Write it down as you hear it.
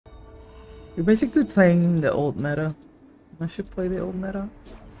You're basically playing the old meta. I should play the old meta.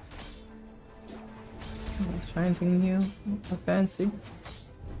 Try anything new, not fancy.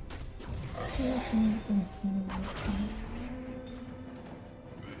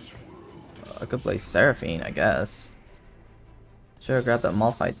 I could play Seraphine, I guess. Should have grabbed that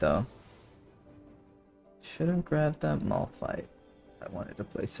Malphite though. Should have grabbed that Malphite. I wanted to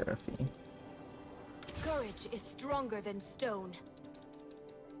play Seraphine. Courage is stronger than stone.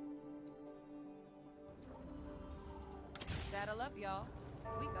 Saddle up, y'all.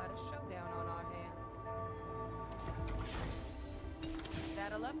 We got a showdown on our hands.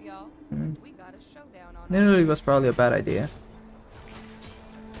 Saddle up, y'all. We got a showdown on our hands. Literally was probably a bad idea.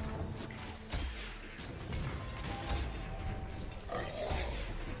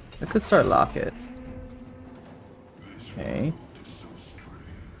 I could start Locket. Okay.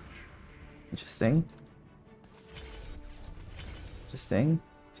 Interesting. Interesting.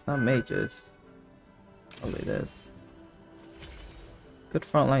 It's not mages. Probably this. Good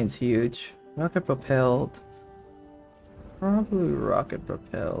front line's huge. Rocket propelled. Probably rocket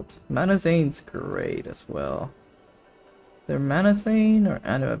propelled. Mana Zane's great as well. They're Mana Zane or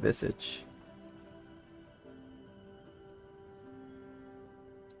Anima Visage?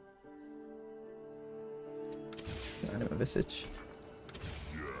 Anima Visage.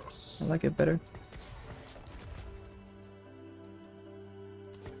 I like it better.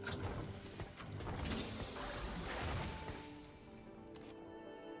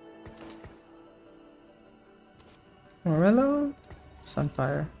 Morello?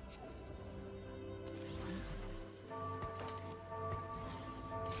 Sunfire.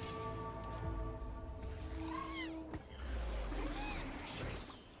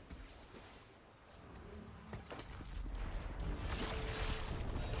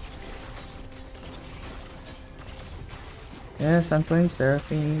 Yes, I'm playing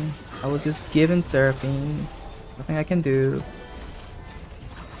Seraphine. I was just given Seraphine. Nothing I can do.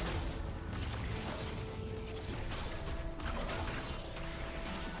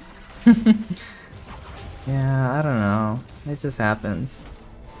 Yeah, I don't know. It just happens.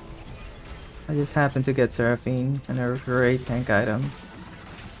 I just happened to get Seraphine and a great tank item.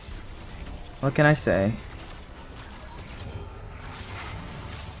 What can I say?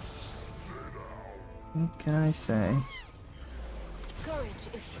 What can I say? Courage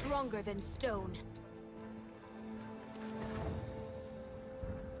is stronger than stone.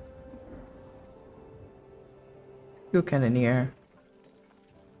 Go Cannoneer.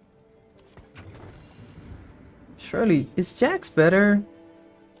 Surely, is Jax better?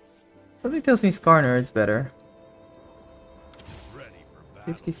 Something tells me Skarner is better.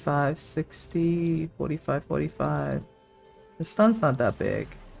 55, 60, 45, 45. The stun's not that big.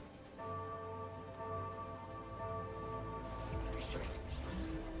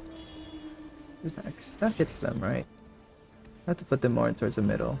 That hits them, right? I have to put them more towards the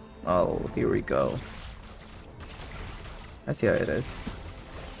middle. Oh, here we go. I see how it is.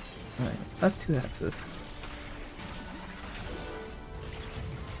 Alright, that's 2 hexes.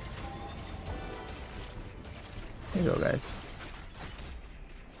 Here you go, guys.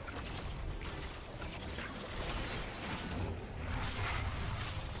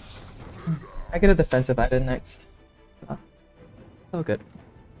 I get a defensive item next. So, all good.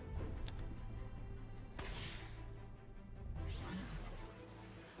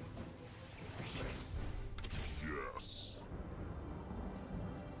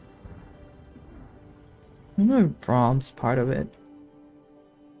 I know Brahm's part of it.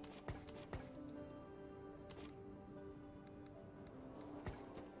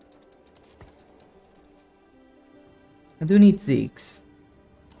 I do need Zeke's.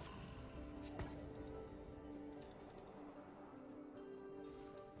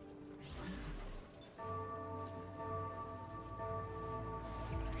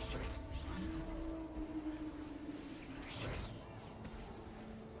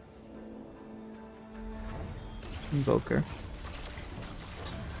 Invoker.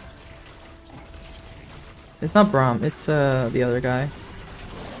 It's not Braum, it's the other guy.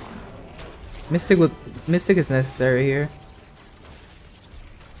 Mystic is necessary here.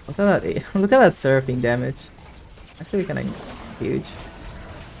 Look at that look at that Seraphine damage. Actually kinda huge.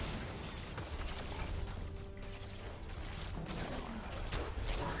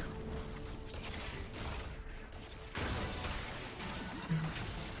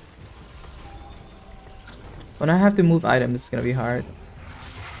 When I have to move items, it's gonna be hard.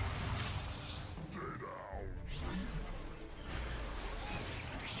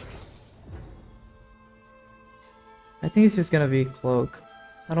 I think it's just gonna be Cloak.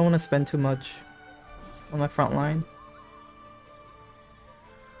 I don't want to spend too much on my front line.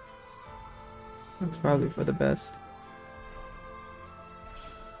 It's probably for the best.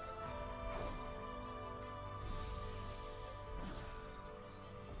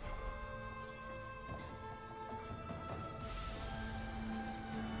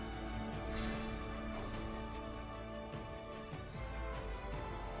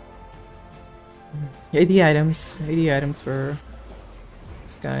 $80 items. 80 items for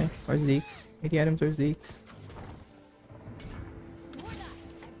this guy. Or Zeke's. 80 items or Zeke's.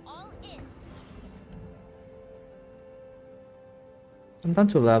 I'm down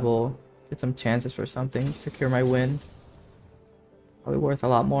to level. Get some chances for something. Secure my win. Probably worth a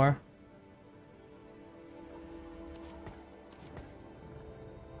lot more.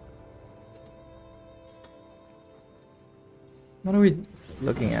 What are we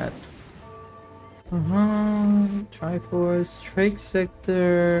looking at? Triforce, Trade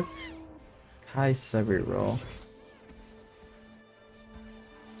Sector, high reroll.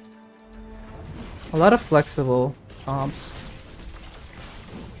 A lot of flexible comps.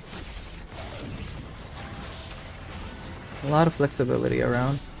 A lot of flexibility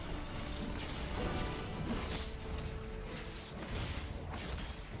around.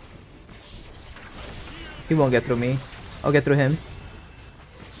 He won't get through me. I'll get through him.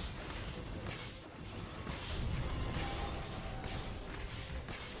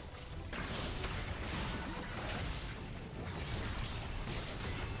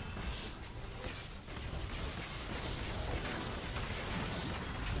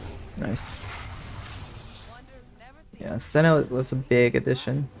 Nice. Yeah, Senna was a big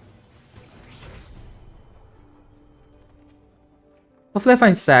addition. Hopefully I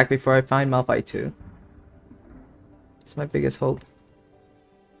find Sack before I find Malphite 2. That's my biggest hope.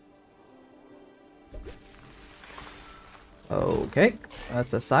 Okay,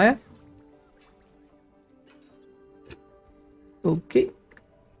 that's a Saya. Okay.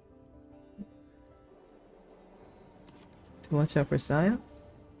 Watch out for Saya.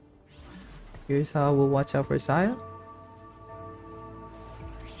 Here's how we'll watch out for Saya.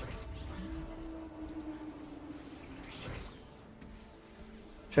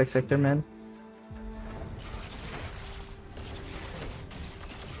 Check sector, man.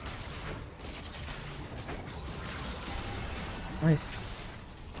 Nice.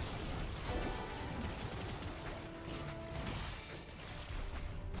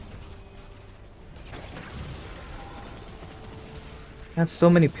 I have so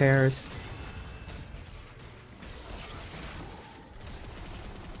many pairs.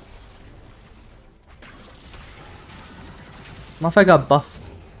 Malphite got buffed.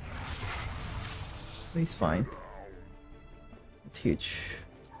 He's fine. It's huge.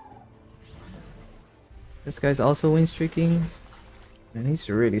 This guy's also win streaking, and he's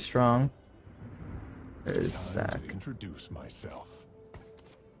really strong. There's Zac. Introduce myself.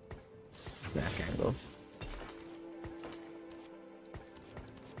 Zac angle.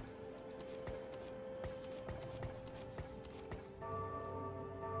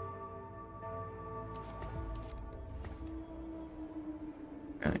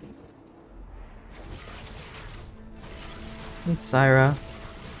 Right. It's Syra.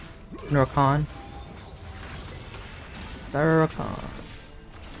 Rakan. Syra Rakan.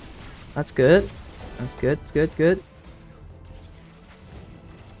 That's good. That's good. It's good. Good.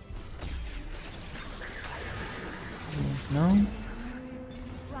 No.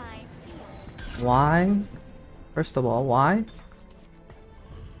 Why? First of all, why?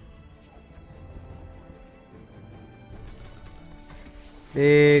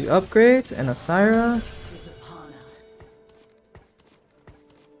 Big upgrades and a Syra.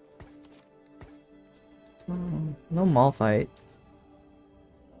 No Malphite.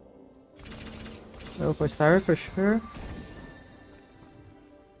 Go for Syra for sure.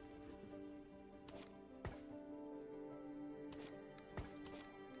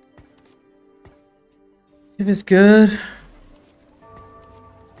 If it's good.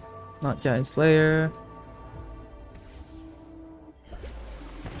 Not Giant Slayer.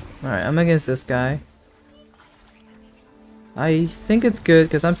 Alright, I'm against this guy. I think it's good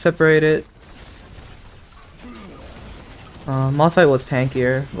because I'm separated. Malphite was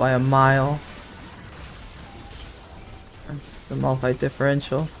tankier by a mile. It's a Malphite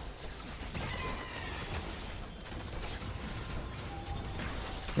differential.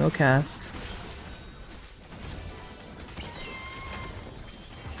 No cast.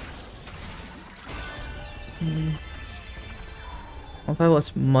 Malphite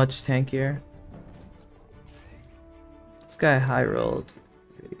was much tankier. This guy high rolled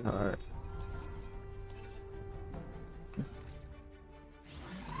pretty hard.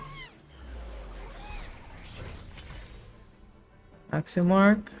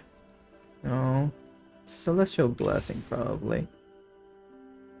 Axiomark. No. Celestial Blessing, probably.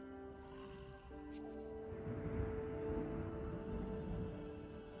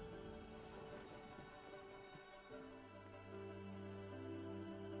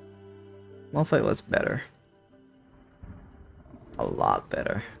 Malphite was better. A lot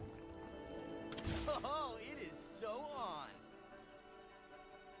better. Oh, it is so on.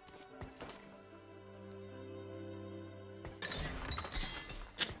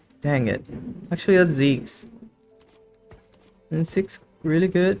 Dang it. Actually, that's Zeke's. And 6 really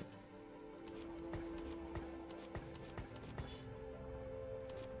good.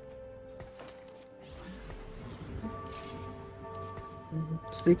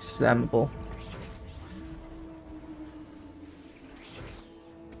 Six sample.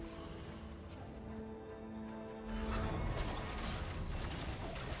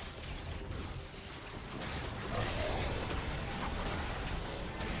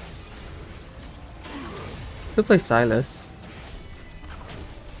 Could play Silas.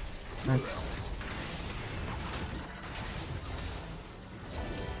 Next.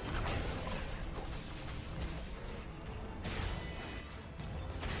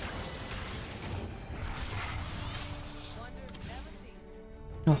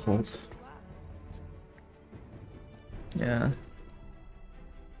 I'll hold. Yeah.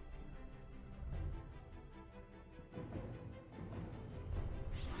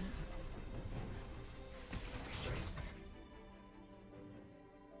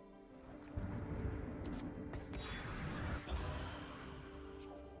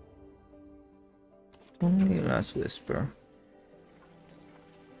 Only last whisper.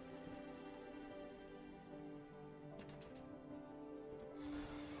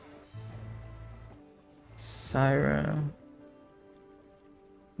 Siren.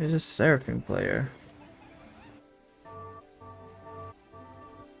 There's a Seraphine player.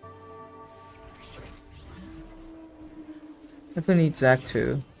 Definitely need Zac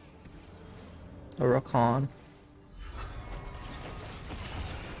too. Or Rakan.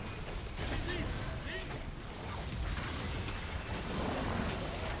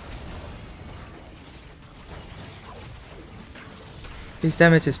 His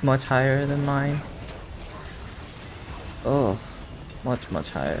damage is much higher than mine. Oh, much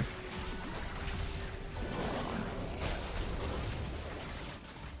higher.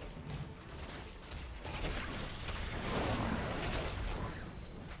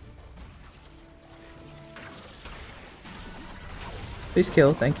 Please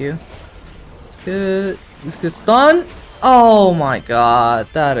kill, thank you. It's good. It's good stun. Oh my god,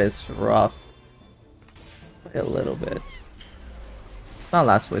 that is rough. By a little bit. It's not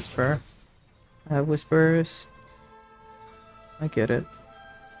last whisper. I have whispers. I get it.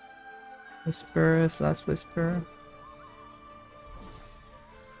 Whispers, last whisper.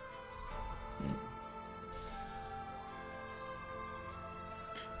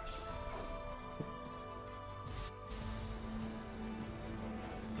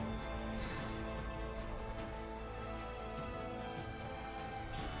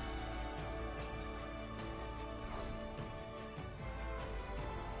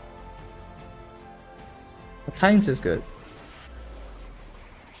 Titans is good.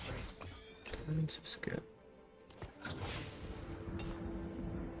 Titans is good.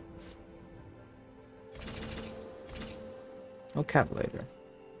 I'll cap later.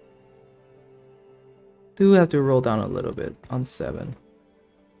 Do have to roll down a little bit on 7.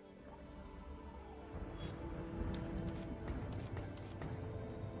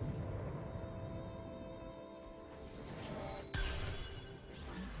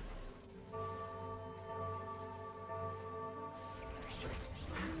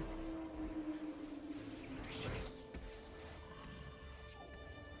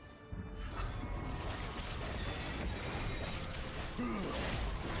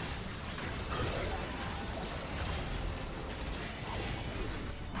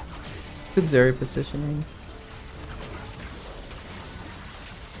 Good Zeri positioning.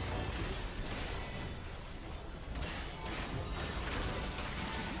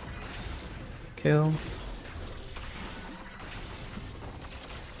 Kill.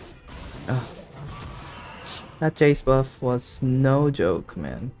 Oh. That Jace buff was no joke,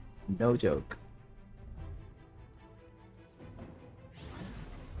 man. No joke.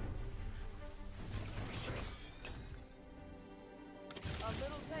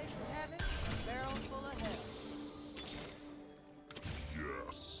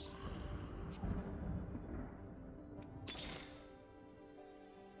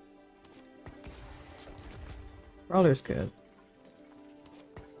 Brawler's good.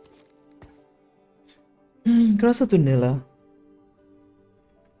 Could also do Nilla.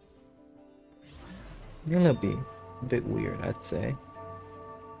 It'll be a bit weird, I'd say.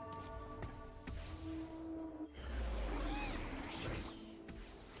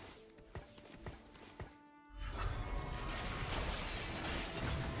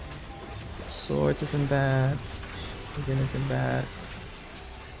 Swords isn't bad. Again isn't bad.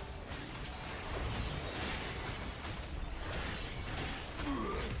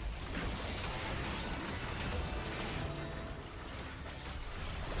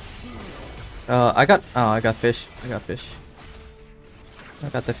 I got fish. I got fish. I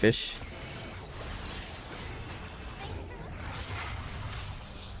got the fish.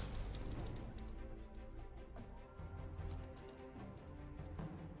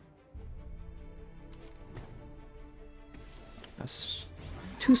 That's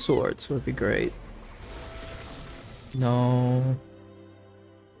 2 swords would be great. No.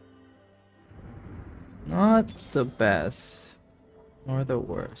 Not the best. Nor the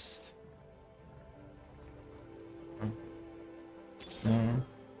worst. No.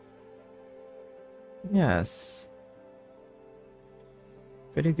 Yes.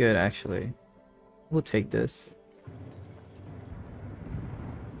 Pretty good, actually. We'll take this.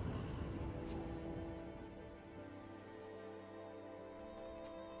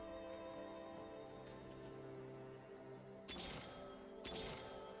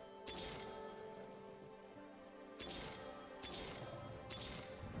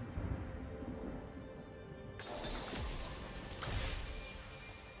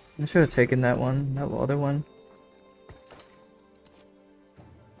 I should have taken that one, that other one.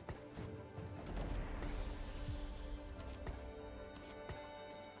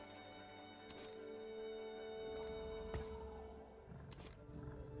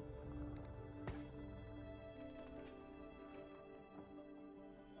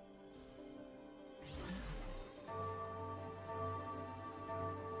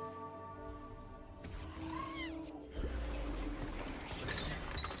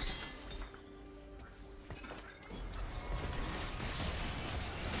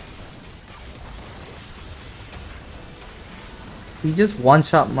 He just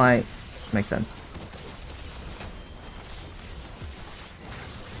one-shot my... Makes sense.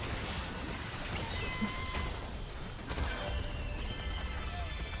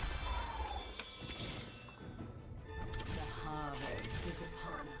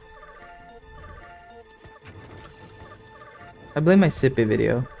 I blame my Sippy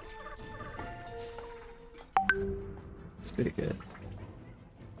video. It's pretty good.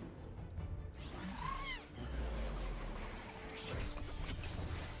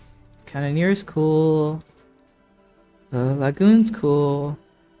 Cannoneer's cool. Lagoon's cool.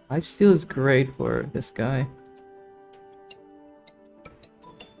 Lifesteal is great for this guy.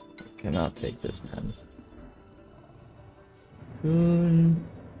 Cannot take this, man. Lagoon.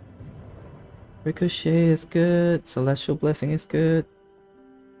 Ricochet is good. Celestial Blessing is good.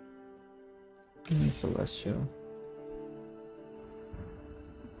 Celestial.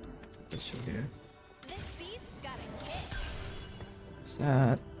 Celestial here. This beat's got a kick. What's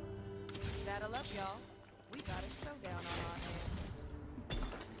that? Saddle up, y'all. We got a showdown on our hands.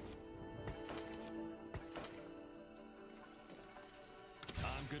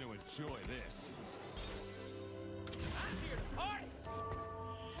 I'm gonna enjoy this. I'm here to party.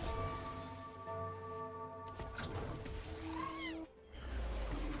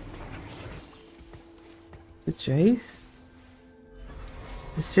 Is Jace?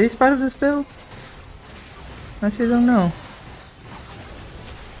 Is Jace part of this build? I actually don't know.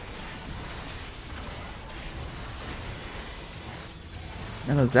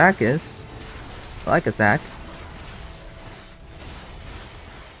 I know Zac is. I like a Zac.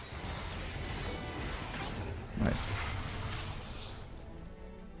 Nice.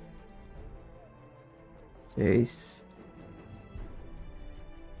 Jace.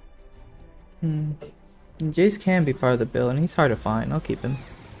 Jace can be part of the build, and he's hard to find. I'll keep him.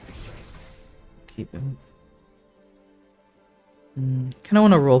 Keep him. Kind of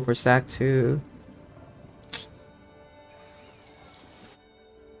want to roll for Zac too.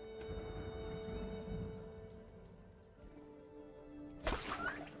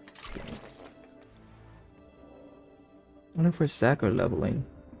 I wonder if we're Zac or leveling.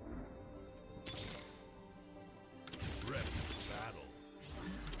 Ready for battle.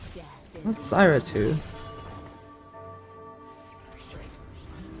 What's Syra too?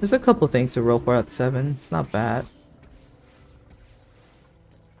 There's a couple things to roll for at 7. It's not bad.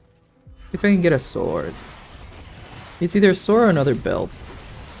 If I can get a sword. It's either a sword or another belt.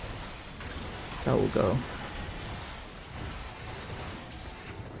 That's how we'll go.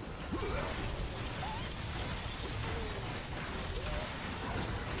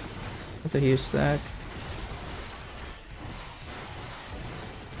 That's a huge sack.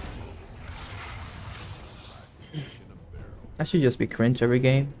 I should just be cringe every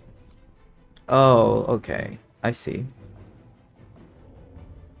game. Oh, okay. I see.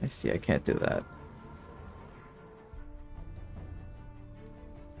 I see, I can't do that.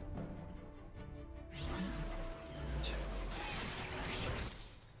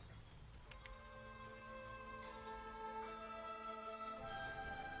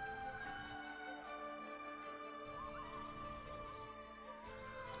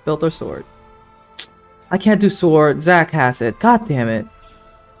 Built our sword. I can't do sword. Zach has it. God damn it.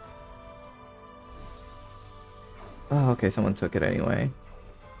 Oh, okay, someone took it anyway.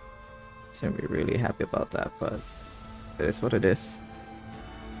 Shouldn't be really happy about that, but it is what it is.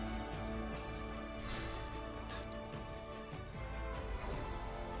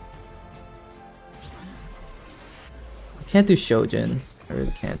 I can't do Shojin. I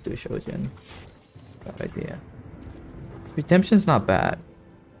really can't do Shojin. It's a bad idea. Redemption's not bad.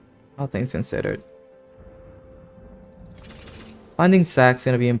 All things considered. Finding Zack's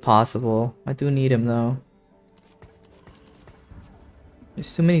gonna be impossible. I do need him though.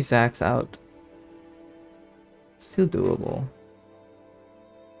 There's too many Zacks out. It's still doable.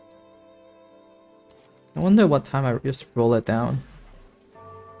 I wonder what time I just roll it down.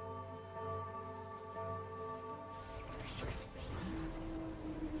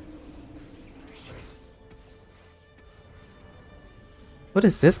 What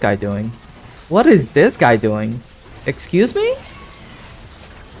is this guy doing? What is this guy doing? Excuse me?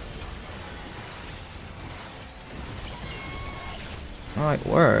 Alright,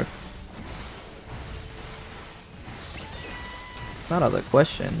 work. It's not out of the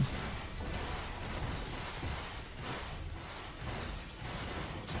question.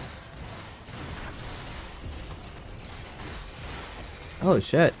 Oh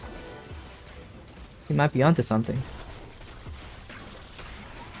shit. He might be onto something.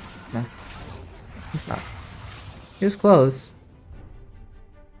 Nah. He's not. He was close.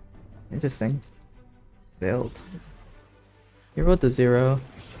 Interesting. Failed. He rolled to 0.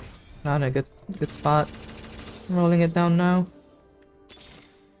 Not a good spot. I'm rolling it down now.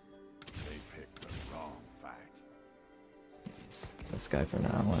 They picked the wrong fight. Yes, this guy for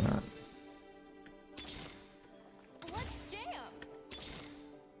now, why not? Let's jam.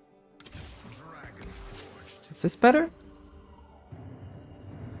 Dragon forged. Is this better?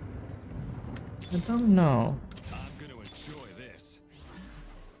 I don't know. I'm gonna enjoy this.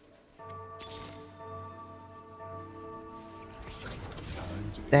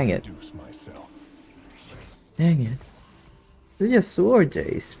 Dang it. Introduce myself. Dang it. It's just sword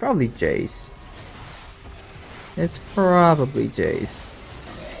Jace. Probably Jace. It's probably Jace.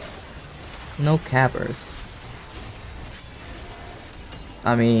 No cappers.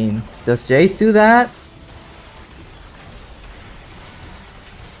 I mean, does Jace do that?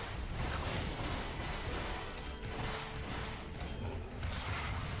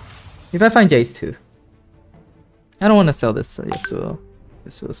 If I find Jace too. I don't want to sell this Yasuo.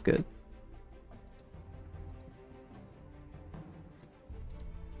 This was good.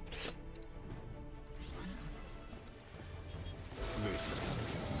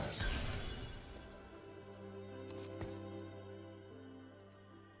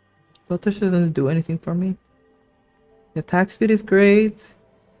 Bloodthirster doesn't do anything for me. The attack speed is great.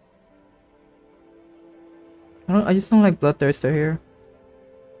 I just don't like Bloodthirster here.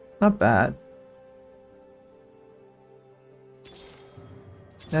 Not bad.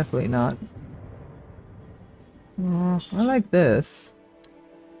 Definitely not. Oh, I like this.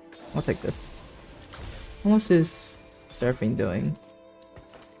 I'll take this. What is Seraphine doing?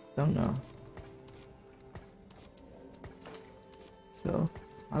 Don't know. So,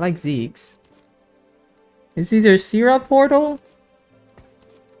 I like Zeke's. It's either Sierra Portal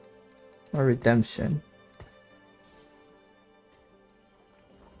or Redemption.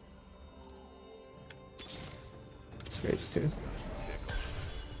 Scrapes too.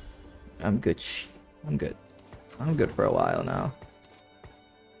 I'm good. I'm good. I'm good for a while now.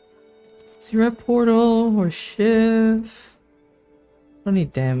 Zero Portal or Shiv. Don't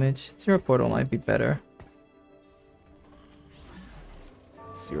need damage. Zero Portal might be better.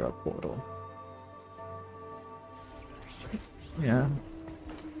 Zero Portal. Yeah.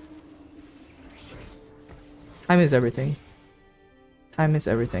 Time is everything. Time is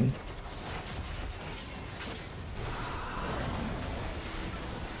everything.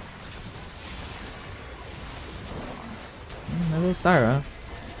 Hello, Syra.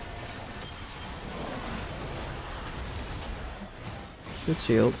 Good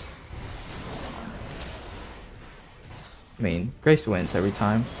shield. I mean, Grace wins every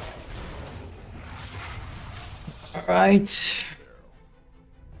time. Alright.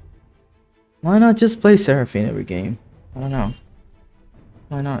 Why not just play Seraphine every game? I don't know.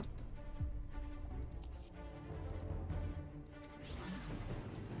 Why not?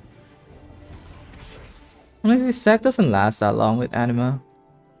 Honestly, Sack doesn't last that long with Anima.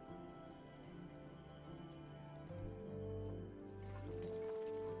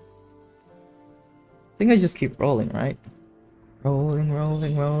 I think I just keep rolling, right? Rolling,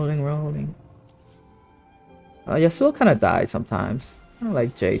 rolling, rolling, rolling. Yasuo kind of dies sometimes. I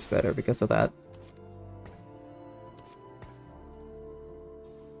like Jace better because of that.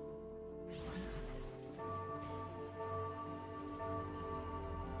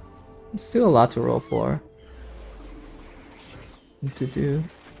 There's still a lot to roll for. To do.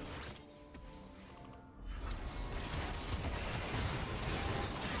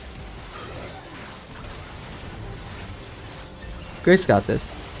 Grace got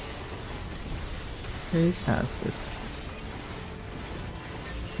this. Grace has this.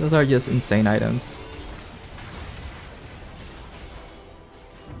 Those are just insane items.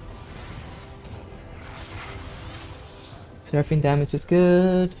 Seraphine damage is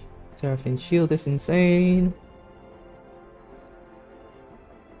good. Seraphine shield is insane.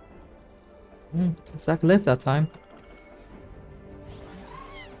 Zac lived that time.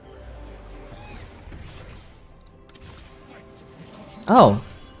 Oh,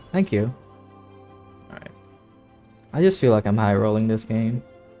 thank you. Alright. I just feel like I'm high rolling this game.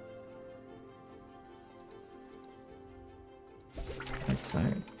 Right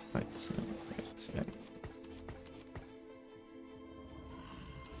side, right side, right side.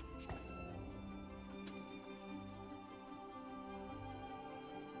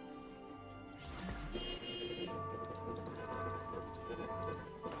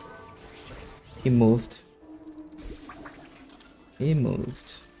 He moved. He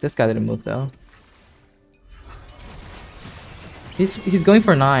moved. This guy didn't move though. He's going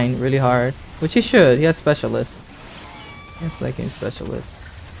for 9 really hard, which he should. He has specialist. He has like a specialist.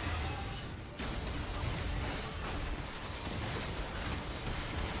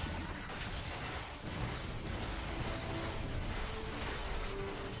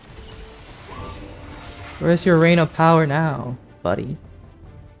 Where's your reign of power now, buddy?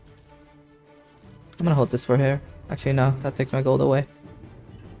 I'm gonna hold this for here. Actually, no, that takes my gold away.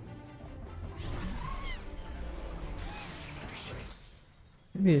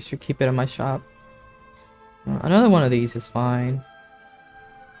 Maybe I should keep it in my shop. Another one of these is fine.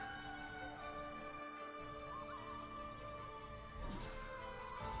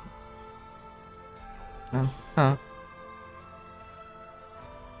 Oh, huh.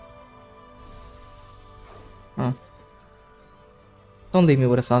 Huh. Don't leave me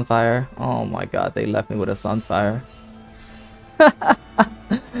with a Sunfire. Oh my god, they left me with a Sunfire.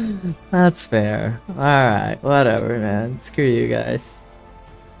 That's fair. Alright, whatever, man. Screw you guys.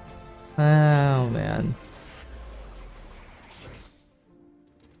 Oh, man.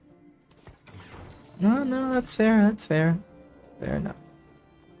 No, that's fair, that's fair. Fair enough.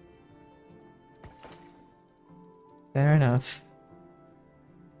 Fair enough.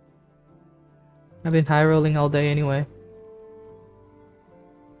 I've been high rolling all day anyway.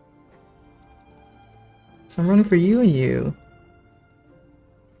 So I'm running for you and you.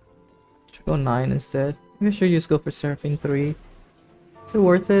 Should go 9 instead. Maybe I should just go for Seraphine 3. Is it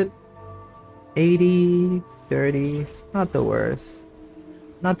worth it? 80, 30. Not the worst.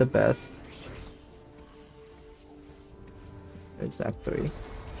 Not the best. Exact 3.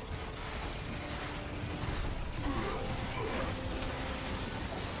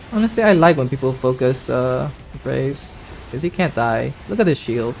 Honestly, I like when people focus Braves. Because he can't die. Look at his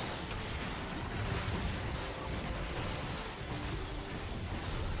shield.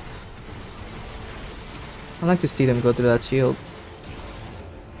 I like to see them go through that shield.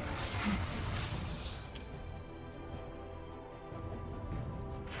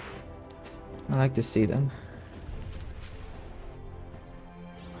 I like to see them.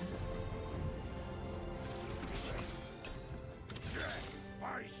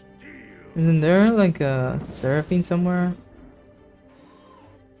 Isn't there like a Seraphine somewhere?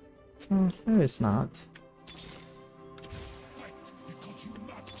 Oh, there is not.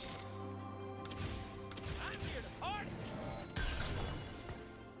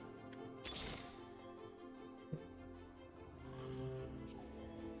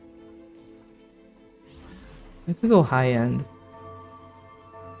 I could go high end.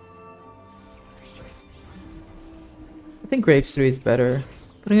 I think Graves 3 is better.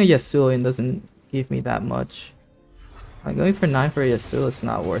 Putting a Yasuo in doesn't give me that much. Like going for 9 for a Yasuo is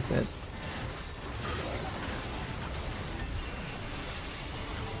not worth it.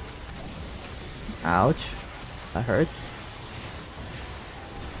 Ouch. That hurts.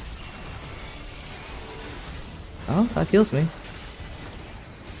 Oh, that kills me.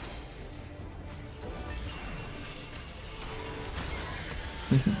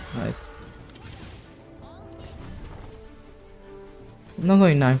 Nice. I'm not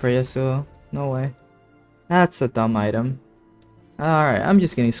going 9 for Yasuo. No way. That's a dumb item. Alright, I'm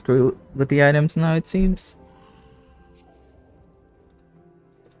just getting screwed with the items now, it seems.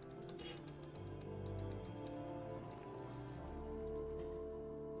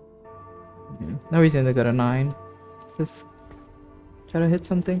 No reason to go to 9. Just try to hit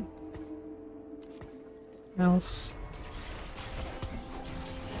something else.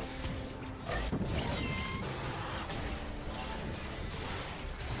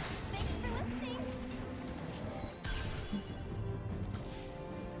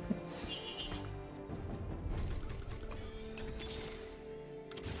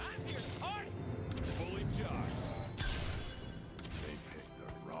 Fully charged. They picked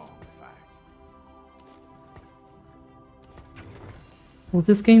the wrong fight. Will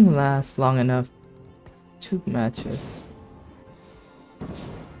this game last long enough? 2 matches.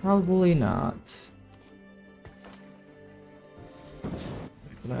 Probably not.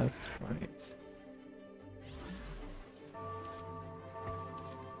 Left, right.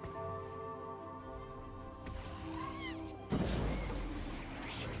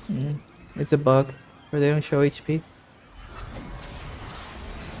 It's a bug where they don't show HP.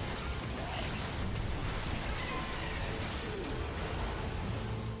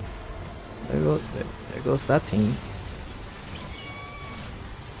 There goes that team.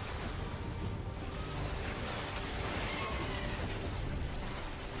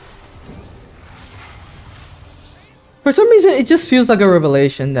 For some reason, it just feels like a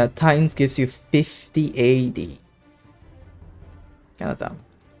revelation that Titans gives you 50 AD. Kinda dumb.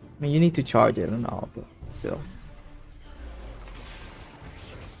 I mean, you need to charge it and all, but still.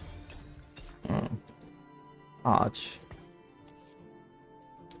 Arch.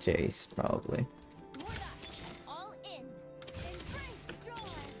 Jace, probably. All in. Embrace joy.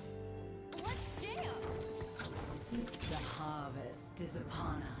 Let's jam. The harvest is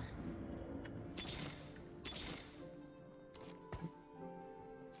upon us.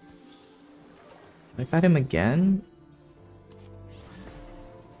 Can I fight him again?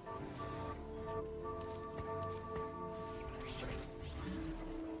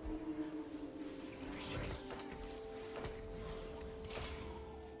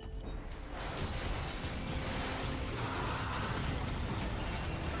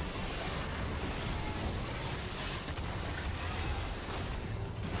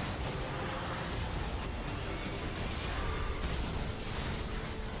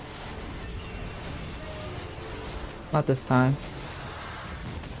 Not this time.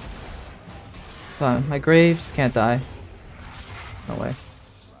 It's fine. My Graves can't die. No way.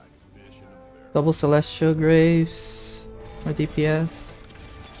 Double Celestial Graves. My DPS.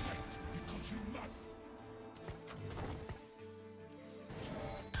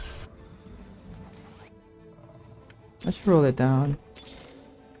 I should roll it down.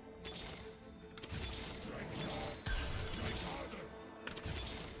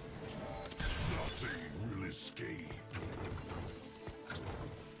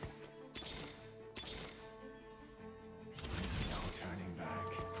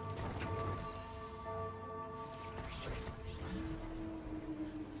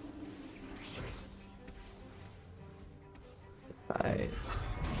 Right.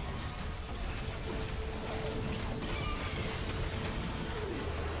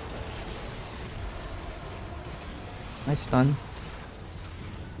 Nice stun.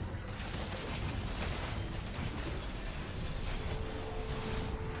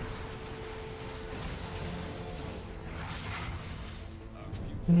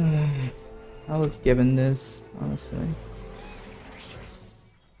 I was given this, honestly.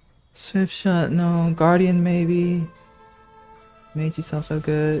 Swift shot, no. Guardian, maybe. Mage is also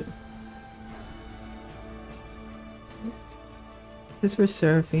good. This for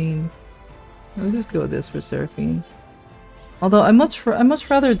Seraphine. Let's just go with this for Seraphine. Although I much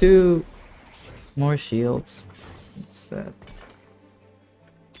rather do more shields instead.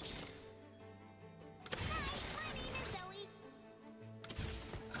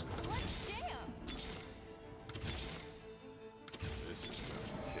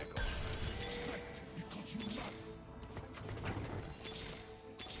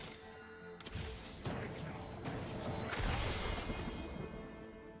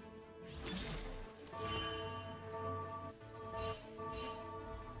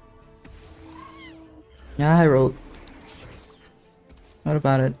 Yeah, I rolled. What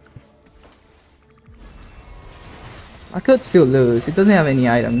about it? I could still lose. It doesn't have any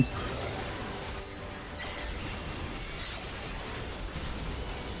items.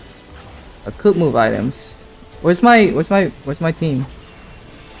 I could move items. Where's my team?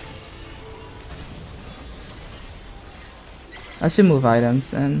 I should move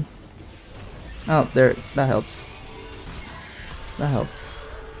items and oh there, that helps. That helps.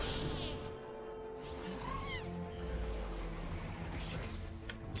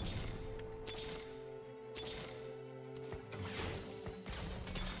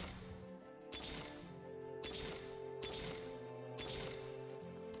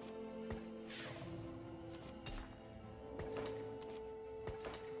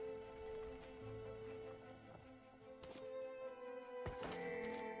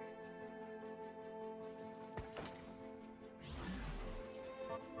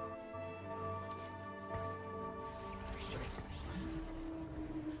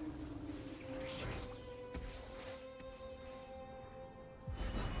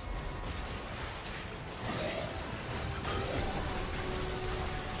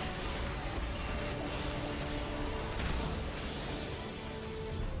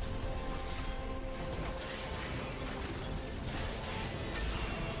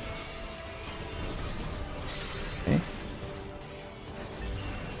 Okay.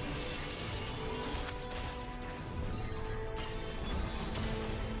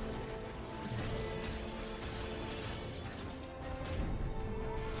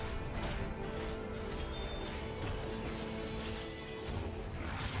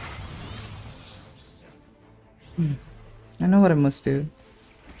 I know what I must do.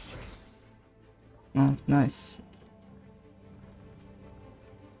 Oh, nice.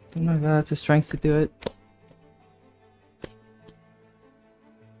 Don't know if I have the strength to do it.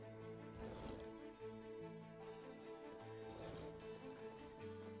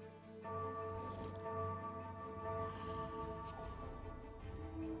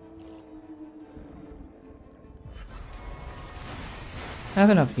 I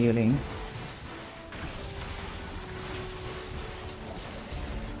have enough healing.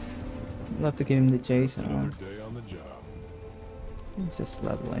 Love to give him the chase. Another day on the job. He's just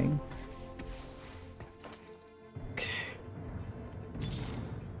leveling. Okay.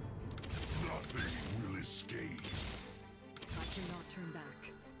 Nothing will escape. I cannot turn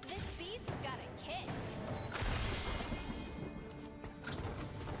back. This beat's got a kick.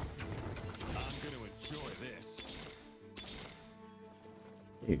 I'm gonna enjoy this.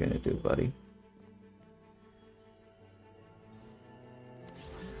 What are you gonna do, buddy?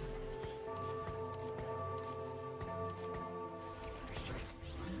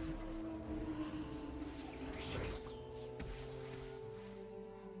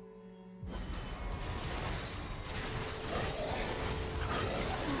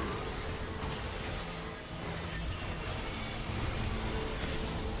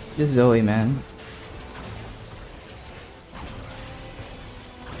 Just Zoe, man.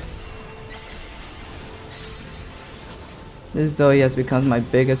 This Zoe has become my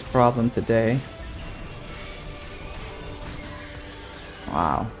biggest problem today.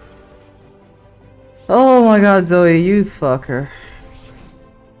 Wow. Oh my god, Zoe, you fucker.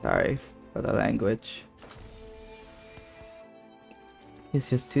 Sorry for the language. He's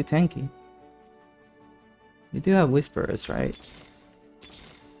just too tanky. You do have whisperers, right?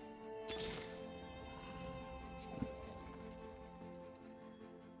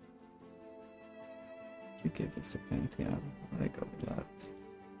 You give this a Pantheon. I go with that.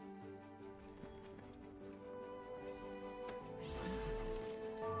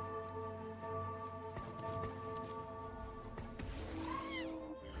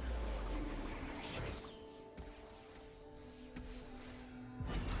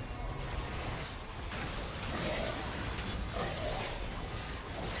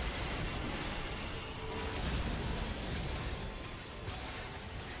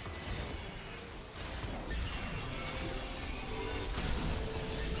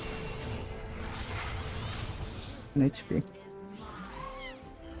 An HP.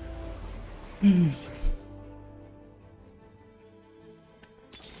 It's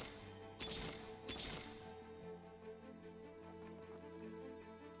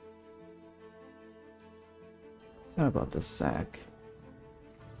not about the sack.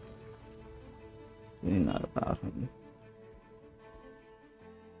 Really not about him.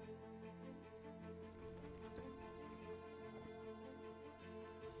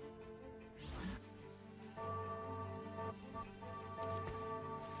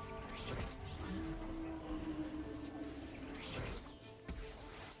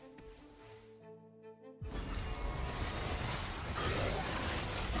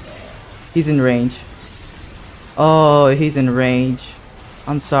 He's in range. Oh, he's in range.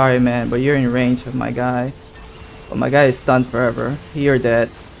 I'm sorry, man, but you're in range of my guy. But my guy is stunned forever. You're dead.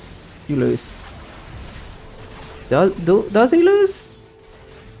 You lose. Does he lose?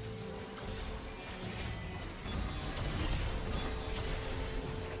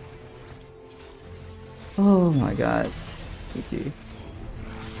 Oh my god. GG.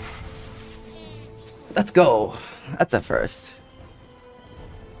 Let's go. That's a first.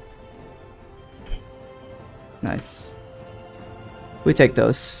 Nice. We take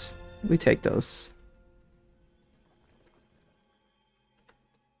those. We take those.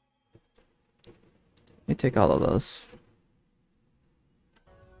 We take all of those.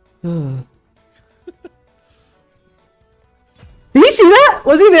 Did he see that?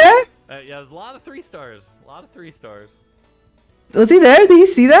 Was he there? Yeah, there's a lot of 3 stars. A lot of 3 stars. Was he there? Did he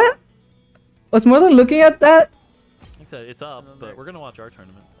see that? Was more than looking at that? Like I said, it's up, but we're gonna watch our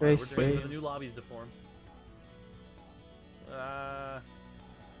tournament. So Very we're just waiting for the new lobbies to form. There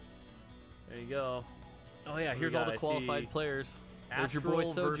you go. Oh yeah, here's all the qualified players. There's your boy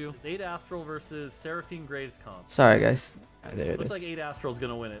Soju. 8 Astral versus Seraphine Graves comp. Sorry, guys. There it Looks is. like 8 Astral's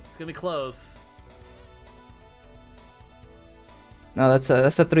gonna win it. It's gonna be close. No, that's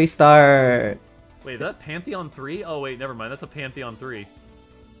a 3-star. Wait, is that Pantheon 3? Oh wait, never mind. That's a Pantheon 3.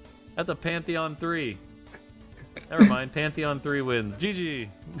 That's a Pantheon 3. Never mind. Pantheon 3 wins. GG.